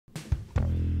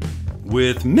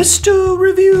With Mr.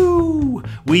 Review,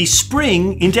 we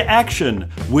spring into action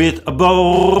with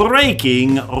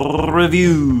breaking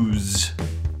reviews.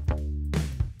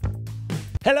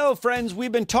 Hello, friends.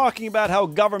 We've been talking about how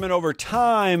government over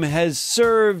time has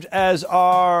served as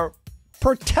our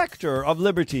protector of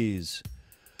liberties.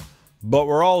 But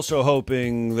we're also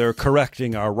hoping they're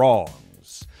correcting our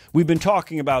wrongs. We've been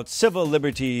talking about civil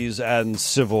liberties and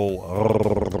civil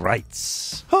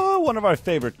rights. One of our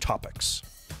favorite topics.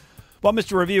 Well,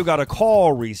 Mr. Review got a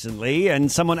call recently,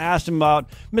 and someone asked him about,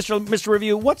 Mr.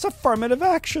 Review, what's affirmative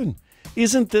action?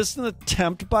 Isn't this an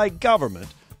attempt by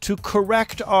government to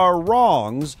correct our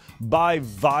wrongs by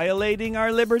violating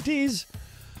our liberties?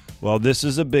 Well, this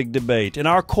is a big debate, and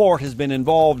our court has been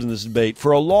involved in this debate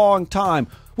for a long time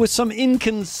with some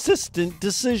inconsistent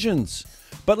decisions.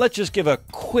 But let's just give a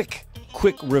quick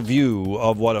review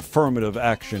of what affirmative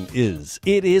action is.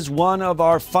 It is one of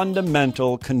our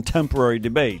fundamental contemporary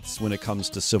debates when it comes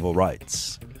to civil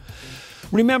rights.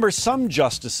 Remember, some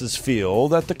justices feel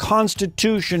that the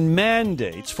Constitution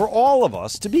mandates for all of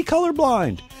us to be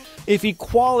colorblind. If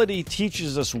equality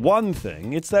teaches us one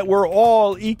thing, it's that we're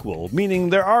all equal, meaning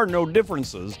there are no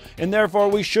differences, and therefore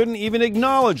we shouldn't even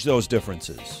acknowledge those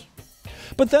differences.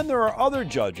 But then there are other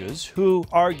judges who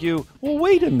argue, well,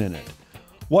 wait a minute.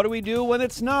 What do we do when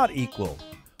it's not equal?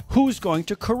 Who's going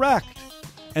to correct?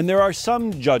 And there are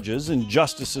some judges and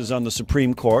justices on the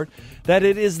Supreme Court that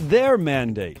it is their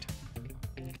mandate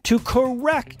to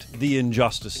correct the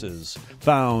injustices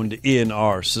found in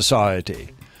our society.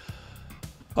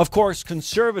 Of course,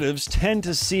 conservatives tend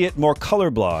to see it more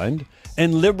colorblind,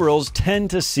 and liberals tend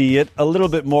to see it a little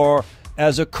bit more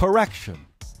as a correction.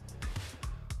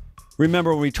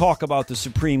 Remember, when we talk about the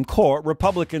Supreme Court,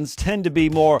 Republicans tend to be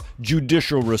more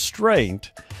judicial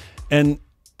restraint, and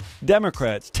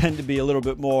Democrats tend to be a little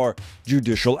bit more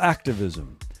judicial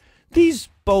activism. These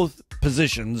both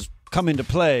positions come into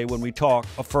play when we talk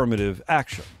affirmative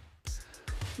action.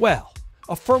 Well,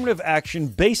 affirmative action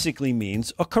basically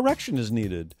means a correction is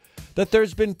needed, that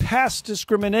there's been past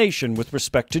discrimination with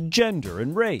respect to gender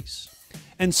and race.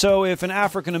 And so if an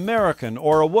African American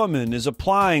or a woman is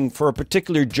applying for a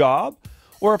particular job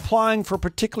or applying for a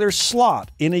particular slot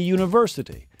in a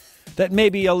university, that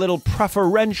maybe a little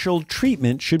preferential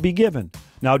treatment should be given.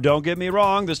 Now, don't get me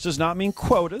wrong, this does not mean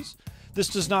quotas. This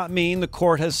does not mean the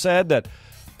court has said that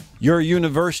your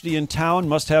university in town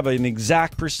must have an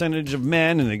exact percentage of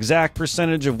men, an exact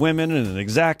percentage of women, and an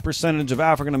exact percentage of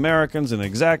African Americans, an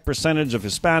exact percentage of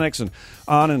Hispanics, and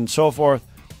on and so forth.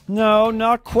 No,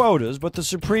 not quotas, but the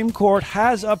Supreme Court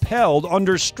has upheld,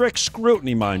 under strict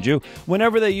scrutiny, mind you,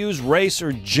 whenever they use race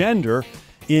or gender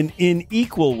in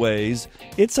equal ways.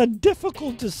 It's a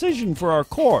difficult decision for our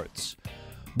courts.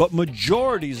 But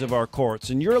majorities of our courts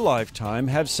in your lifetime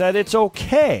have said it's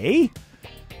okay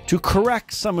to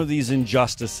correct some of these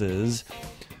injustices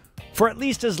for at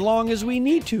least as long as we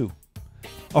need to.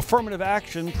 Affirmative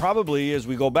action, probably as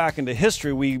we go back into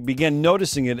history, we began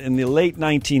noticing it in the late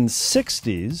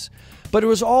 1960s, but it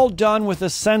was all done with a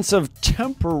sense of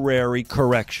temporary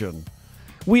correction.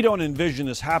 We don't envision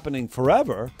this happening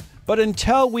forever, but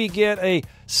until we get a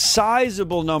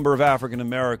sizable number of African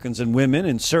Americans and women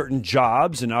in certain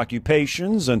jobs and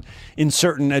occupations and in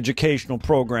certain educational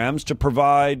programs to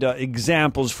provide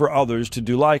examples for others to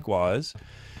do likewise,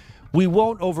 we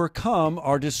won't overcome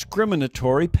our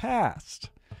discriminatory past.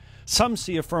 Some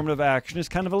see affirmative action as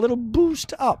kind of a little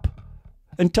boost up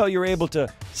until you're able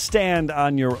to stand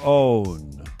on your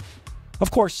own.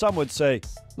 Of course, some would say,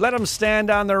 let them stand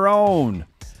on their own.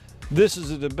 This is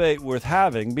a debate worth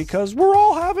having because we're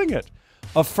all having it.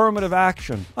 Affirmative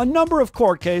action. A number of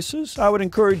court cases. I would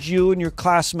encourage you and your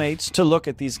classmates to look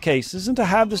at these cases and to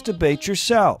have this debate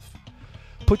yourself.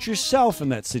 Put yourself in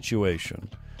that situation.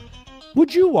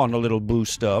 Would you want a little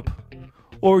boost up?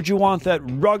 Or would you want that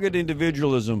rugged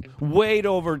individualism? Wait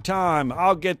over time.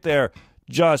 I'll get there.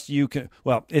 Just you can.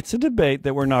 Well, it's a debate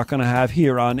that we're not going to have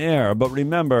here on air. But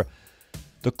remember,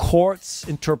 the court's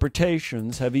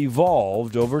interpretations have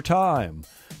evolved over time.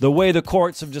 The way the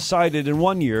courts have decided in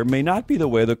one year may not be the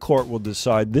way the court will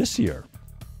decide this year.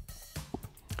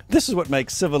 This is what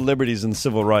makes civil liberties and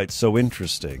civil rights so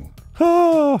interesting.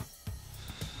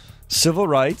 Civil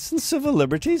rights and civil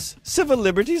liberties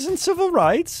and civil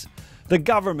rights. The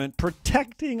government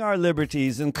protecting our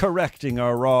liberties and correcting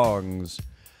our wrongs.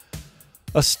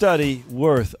 A study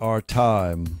worth our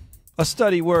time. A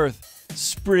study worth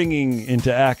springing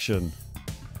into action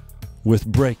with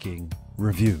breaking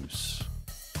reviews.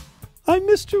 I'm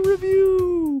Mr.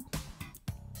 Review.